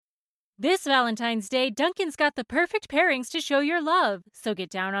This Valentine's Day, Dunkin's got the perfect pairings to show your love. So get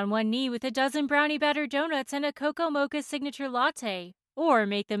down on one knee with a dozen brownie batter donuts and a cocoa mocha signature latte. Or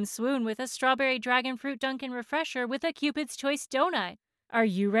make them swoon with a strawberry dragon fruit Dunkin' refresher with a Cupid's Choice donut. Are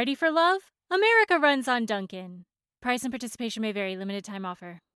you ready for love? America runs on Dunkin'. Price and participation may vary. Limited time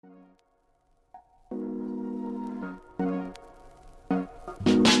offer.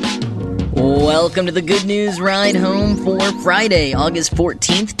 Welcome to the Good News Ride Home for Friday, August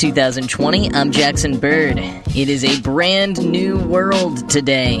 14th, 2020. I'm Jackson Bird. It is a brand new world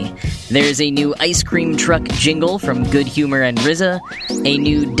today. There's a new ice cream truck jingle from Good Humor and RZA. A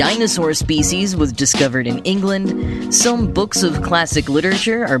new dinosaur species was discovered in England. Some books of classic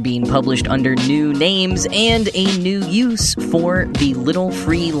literature are being published under new names, and a new use for the little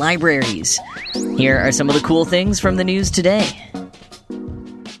free libraries. Here are some of the cool things from the news today.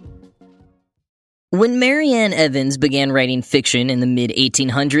 When Marianne Evans began writing fiction in the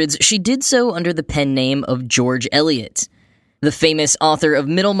mid-1800s, she did so under the pen name of George Eliot. The famous author of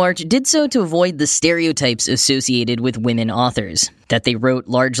Middlemarch did so to avoid the stereotypes associated with women authors, that they wrote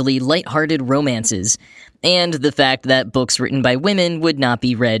largely lighthearted romances, and the fact that books written by women would not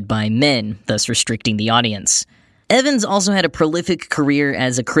be read by men, thus restricting the audience. Evans also had a prolific career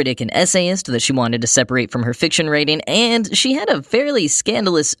as a critic and essayist that she wanted to separate from her fiction writing, and she had a fairly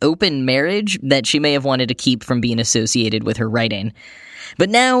scandalous open marriage that she may have wanted to keep from being associated with her writing. But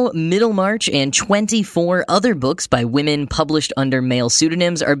now, Middlemarch and 24 other books by women published under male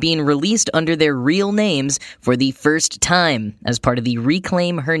pseudonyms are being released under their real names for the first time as part of the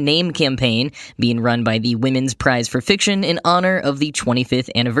Reclaim Her Name campaign being run by the Women's Prize for Fiction in honor of the 25th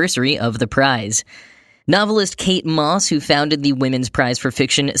anniversary of the prize. Novelist Kate Moss, who founded the Women's Prize for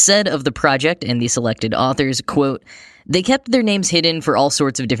Fiction, said of the project and the selected authors, quote, "They kept their names hidden for all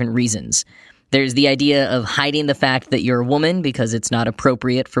sorts of different reasons. There's the idea of hiding the fact that you're a woman because it's not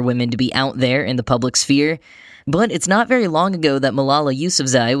appropriate for women to be out there in the public sphere. But it's not very long ago that Malala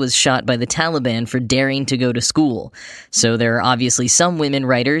Yousafzai was shot by the Taliban for daring to go to school. So there are obviously some women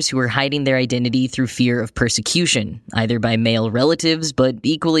writers who are hiding their identity through fear of persecution, either by male relatives, but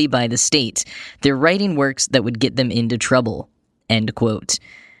equally by the state. They're writing works that would get them into trouble." End quote.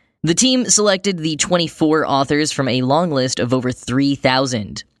 The team selected the 24 authors from a long list of over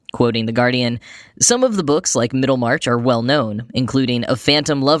 3,000. Quoting The Guardian, "Some of the books, like Middlemarch, are well known, including A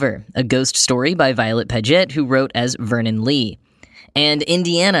Phantom Lover, a ghost story by Violet Paget, who wrote as Vernon Lee, and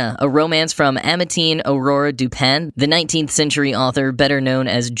Indiana, a romance from Amatine Aurora Dupin, the 19th century author better known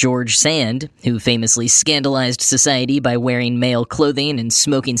as George Sand, who famously scandalized society by wearing male clothing and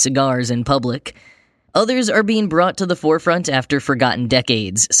smoking cigars in public. Others are being brought to the forefront after forgotten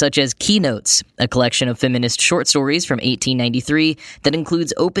decades, such as Keynotes, a collection of feminist short stories from 1893 that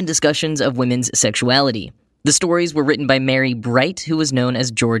includes open discussions of women's sexuality. The stories were written by Mary Bright, who was known as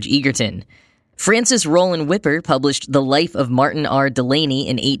George Egerton. Frances Rollin Whipper published The Life of Martin R. Delaney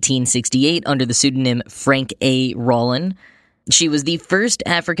in 1868 under the pseudonym Frank A. Rollin. She was the first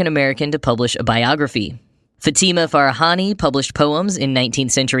African-American to publish a biography. Fatima Farahani published poems in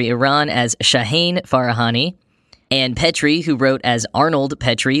 19th century Iran as Shaheen Farahani. Anne Petrie, who wrote as Arnold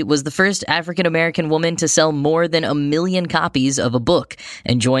Petrie, was the first African-American woman to sell more than 1 million copies of a book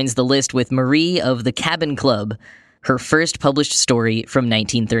and joins the list with Marie of the Cabin Club, her first published story from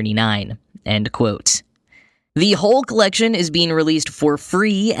 1939. End quote. The whole collection is being released for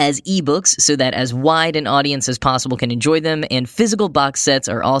free as ebooks so that as wide an audience as possible can enjoy them, and physical box sets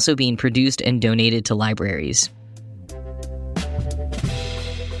are also being produced and donated to libraries.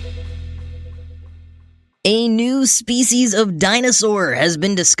 A new species of dinosaur has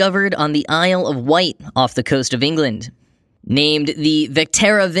been discovered on the Isle of Wight off the coast of England. Named the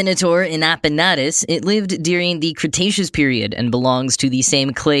Vectera venator inapinatus, it lived during the Cretaceous period and belongs to the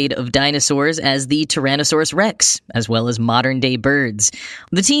same clade of dinosaurs as the Tyrannosaurus rex, as well as modern-day birds.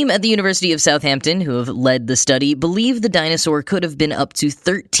 The team at the University of Southampton, who have led the study, believe the dinosaur could have been up to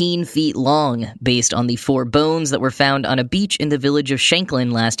 13 feet long, based on the 4 bones that were found on a beach in the village of Shanklin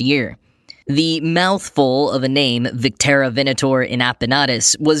last year. The mouthful of a name, Vectera venator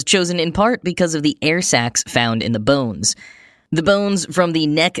inapinatus, was chosen in part because of the air sacs found in the bones. The bones from the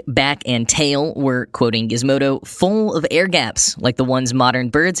neck, back, and tail were, quoting Gizmodo, full of air gaps, like the ones modern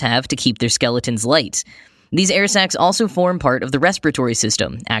birds have to keep their skeletons light. These air sacs also form part of the respiratory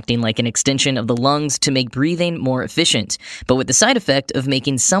system, acting like an extension of the lungs to make breathing more efficient, but with the side effect of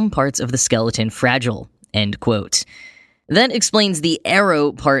making some parts of the skeleton fragile. End quote. That explains the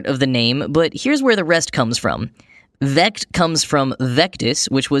arrow part of the name, but here's where the rest comes from. Vect comes from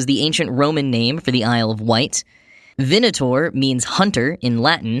Vectus, which was the ancient Roman name for the Isle of Wight. Venator means hunter in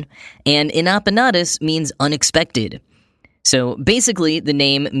Latin, and inapinatus means unexpected. So basically, the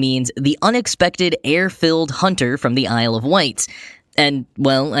name means the unexpected air-filled hunter from the Isle of Wight. And,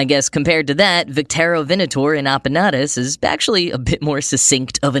 well, I guess compared to that, Victerovinitor in Opinatus is actually a bit more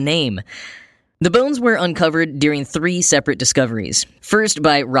succinct of a name. The bones were uncovered during 3 separate discoveries. First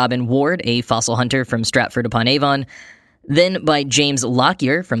by Robin Ward, a fossil hunter from Stratford-upon-Avon, then by James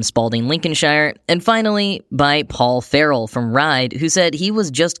Lockyer from Spalding, Lincolnshire, and finally by Paul Farrell from Ryde, who said he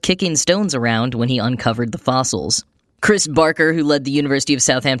was just kicking stones around when he uncovered the fossils. Chris Barker, who led the University of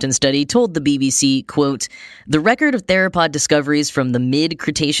Southampton study, told the BBC, quote, "The record of theropod discoveries from the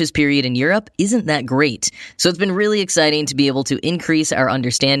mid-Cretaceous period in Europe isn't that great, so it's been really exciting to be able to increase our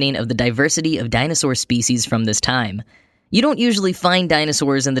understanding of the diversity of dinosaur species from this time. You don't usually find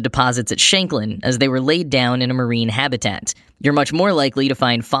dinosaurs in the deposits at Shanklin, as they were laid down in a marine habitat. You're much more likely to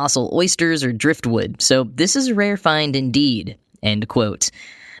find fossil oysters or driftwood, so this is a rare find indeed." End quote.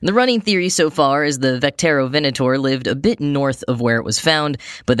 The running theory so far is the Victerovinitor lived a bit north of where it was found,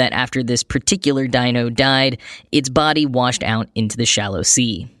 but that after this particular dino died, its body washed out into the shallow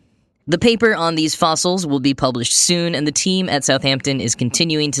sea. The paper on these fossils will be published soon, and the team at Southampton is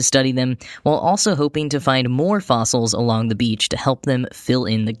continuing to study them, while also hoping to find more fossils along the beach to help them fill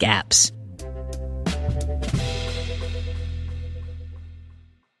in the gaps.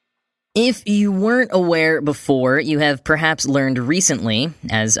 If you weren't aware before, you have perhaps learned recently,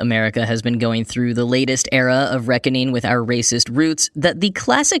 as America has been going through the latest era of reckoning with our racist roots, that the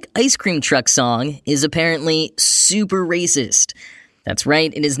classic ice cream truck song is apparently super racist. That's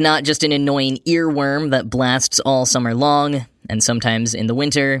right, it is not just an annoying earworm that blasts all summer long, and sometimes in the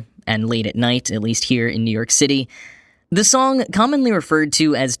winter, and late at night, at least here in New York City. The song, commonly referred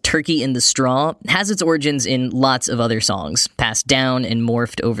to as Turkey in the Straw, has its origins in lots of other songs, passed down and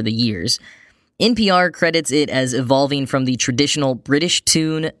morphed over the years. NPR credits it as evolving from the traditional British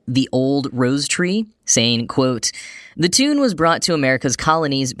tune, The Old Rose Tree, saying, quote, "The tune was brought to America's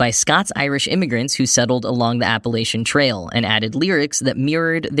colonies by Scots-Irish immigrants who settled along the Appalachian Trail and added lyrics that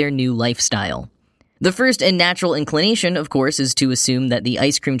mirrored their new lifestyle." The first and natural inclination, of course, is to assume that the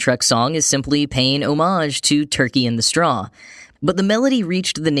ice cream truck song is simply paying homage to Turkey in the Straw. But the melody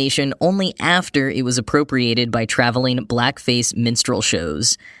reached the nation only after it was appropriated by traveling blackface minstrel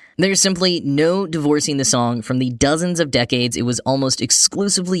shows. There's simply no divorcing the song from the dozens of decades it was almost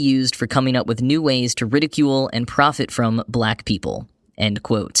exclusively used for coming up with new ways to ridicule and profit from black people. End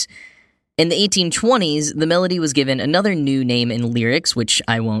quote. In the 1820s, the melody was given another new name in lyrics, which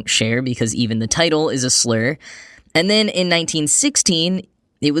I won't share because even the title is a slur. And then in 1916,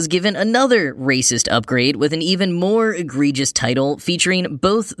 it was given another racist upgrade with an even more egregious title featuring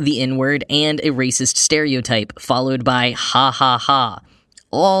both the N-word and a racist stereotype, followed by ha ha ha.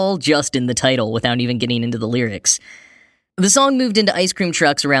 All just in the title without even getting into the lyrics. The song moved into ice cream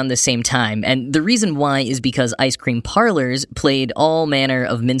trucks around the same time, and the reason why is because ice cream parlors played all manner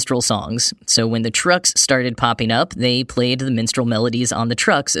of minstrel songs. So when the trucks started popping up, they played the minstrel melodies on the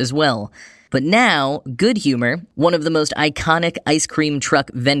trucks as well. But now, Good Humor, one of the most iconic ice cream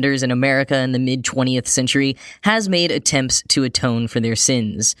truck vendors in America in the mid-20th century, has made attempts to atone for their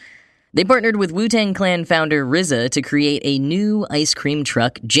sins. They partnered with Wu-Tang Clan founder RZA to create a new ice cream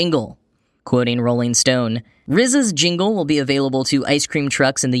truck jingle. Quoting Rolling Stone, "RZA's jingle will be available to ice cream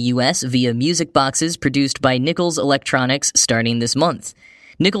trucks in the U.S. via music boxes produced by Nichols Electronics starting this month.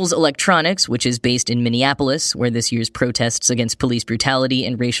 Nichols Electronics, which is based in Minneapolis, where this year's protests against police brutality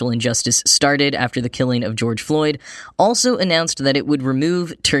and racial injustice started after the killing of George Floyd, also announced that it would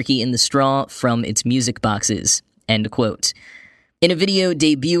remove Turkey in the Straw from its music boxes." End quote. In a video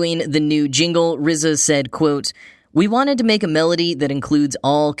debuting the new jingle, RZA said, quote, "We wanted to make a melody that includes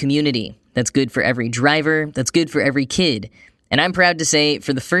all community. That's good for every driver, that's good for every kid. And I'm proud to say,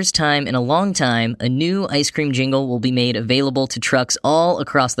 for the first time in a long time, a new ice cream jingle will be made available to trucks all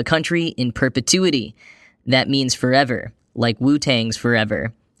across the country in perpetuity. That means forever, like Wu-Tang's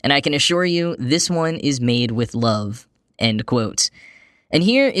forever. And I can assure you, this one is made with love." End quote. And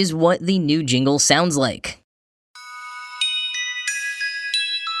here is what the new jingle sounds like.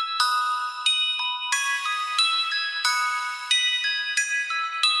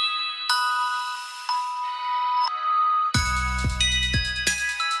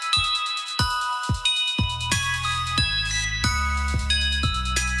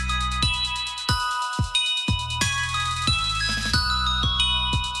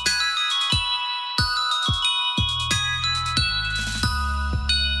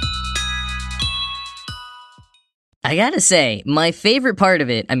 I gotta say, my favorite part of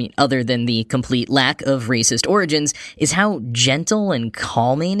it, other than the complete lack of racist origins, is how gentle and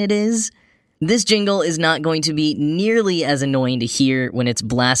calming it is. This jingle is not going to be nearly as annoying to hear when it's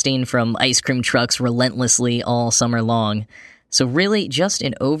blasting from ice cream trucks relentlessly all summer long. So really, just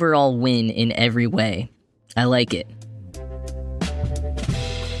an overall win in every way. I like it.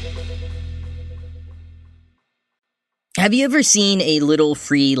 Have you ever seen a little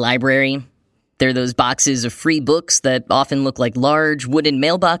free library? They're those boxes of free books that often look like large wooden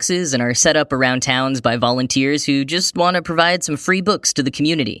mailboxes and are set up around towns by volunteers who just want to provide some free books to the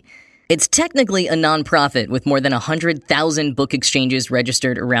community. It's technically a nonprofit with more than 100,000 book exchanges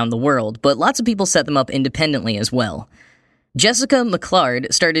registered around the world, but lots of people set them up independently as well. Jessica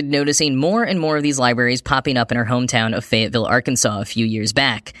McClard started noticing more and more of these libraries popping up in her hometown of Fayetteville, Arkansas a few years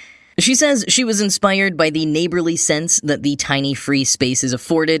back. She says she was inspired by the neighborly sense that the tiny free spaces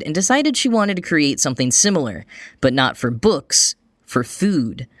afforded and decided she wanted to create something similar, but not for books, for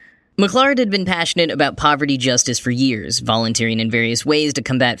food. McClard had been passionate about poverty justice for years, volunteering in various ways to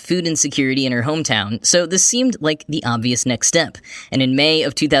combat food insecurity in her hometown, so this seemed like the obvious next step. And in May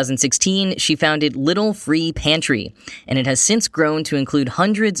of 2016, she founded Little Free Pantry, and it has since grown to include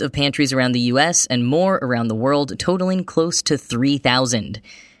hundreds of pantries around the U.S. and more around the world, totaling close to 3,000.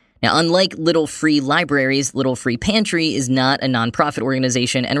 Now, unlike Little Free Libraries, Little Free Pantry is not a nonprofit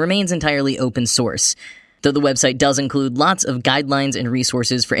organization and remains entirely open source, though the website does include lots of guidelines and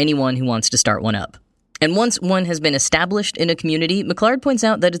resources for anyone who wants to start one up. And once one has been established in a community, McClard points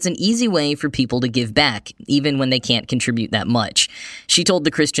out that it's an easy way for people to give back, even when they can't contribute that much. She told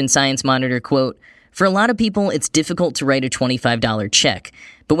the Christian Science Monitor, quote, "For a lot of people, it's difficult to write a $25 check,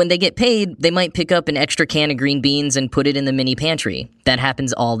 but when they get paid, they might pick up an extra can of green beans and put it in the mini pantry. That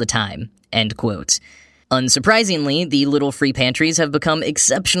happens all the time," end quote. Unsurprisingly, the Little Free Pantries have become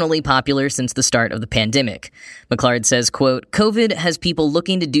exceptionally popular since the start of the pandemic. McClard says, quote, "COVID has people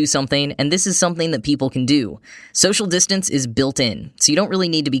looking to do something, and this is something that people can do. Social distance is built in, so you don't really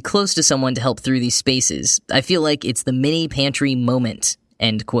need to be close to someone to help through these spaces. I feel like it's the mini pantry moment,"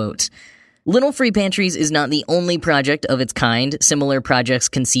 end quote. Little Free Pantries is not the only project of its kind. Similar projects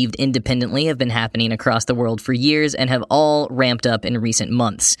conceived independently have been happening across the world for years and have all ramped up in recent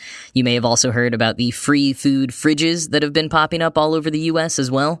months. You may have also heard about the free food fridges that have been popping up all over the U.S.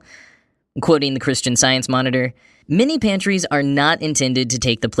 as well. Quoting the Christian Science Monitor, "Mini pantries are not intended to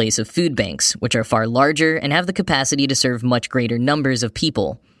take the place of food banks, which are far larger and have the capacity to serve much greater numbers of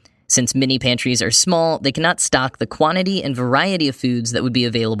people. Since mini pantries are small, they cannot stock the quantity and variety of foods that would be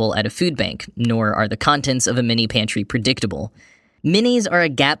available at a food bank, nor are the contents of a mini pantry predictable. Minis are a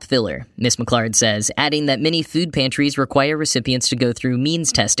gap filler," Ms. McClard says, adding that many food pantries require recipients to go through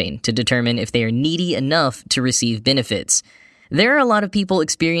means testing to determine if they are needy enough to receive benefits. "There are a lot of people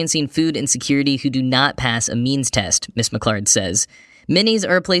experiencing food insecurity who do not pass a means test," Ms. McClard says. "Minis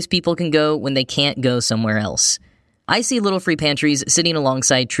are a place people can go when they can't go somewhere else. I see Little Free Pantries sitting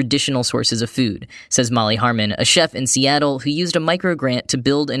alongside traditional sources of food," says Molly Harmon, a chef in Seattle who used a micro-grant to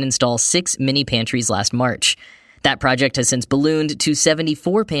build and install 6 mini pantries last March. That project has since ballooned to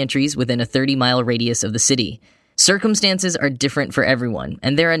 74 pantries within a 30-mile radius of the city. "Circumstances are different for everyone,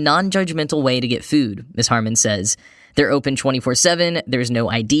 and they're a non-judgmental way to get food," Ms. Harmon says. "They're open 24/7, there's no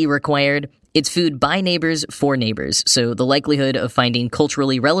ID required. It's food by neighbors for neighbors, so the likelihood of finding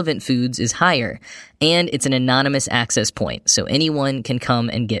culturally relevant foods is higher, and it's an anonymous access point, so anyone can come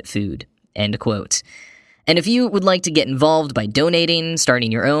and get food," end quote. And if you would like to get involved by donating, starting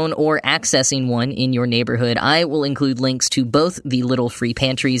your own, or accessing one in your neighborhood, I will include links to both the Little Free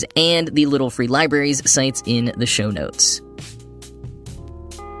Pantries and the Little Free Libraries sites in the show notes.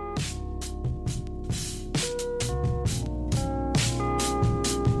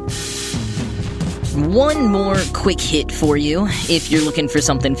 One more quick hit for you. If you're looking for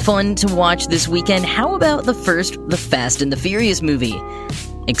something fun to watch this weekend, how about the first The Fast and the Furious movie?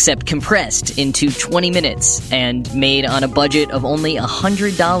 Except compressed into 20 minutes and made on a budget of only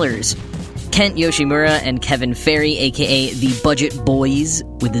 $100. Kent Yoshimura and Kevin Ferry, aka the Budget Boys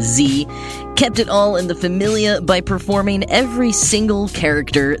with a Z, kept it all in the familia by performing every single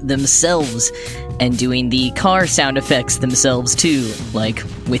character themselves and doing the car sound effects themselves too, like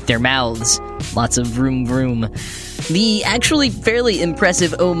with their mouths. Lots of vroom vroom. The actually fairly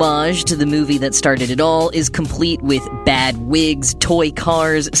impressive homage to the movie that started it all is complete with bad wigs, toy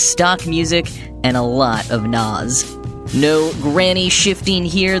cars, stock music, and a lot of Nas. No granny shifting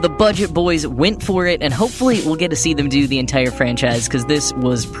here. The Budget Boys went for it, and hopefully we'll get to see them do the entire franchise, because this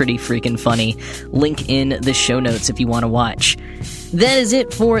was pretty freaking funny. Link in the show notes if you want to watch. That is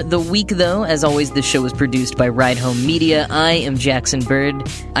it for the week, though. As always, this show is produced by Ride Home Media. I am Jackson Bird.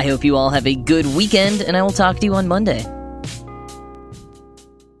 I hope you all have a good weekend, and I will talk to you on Monday.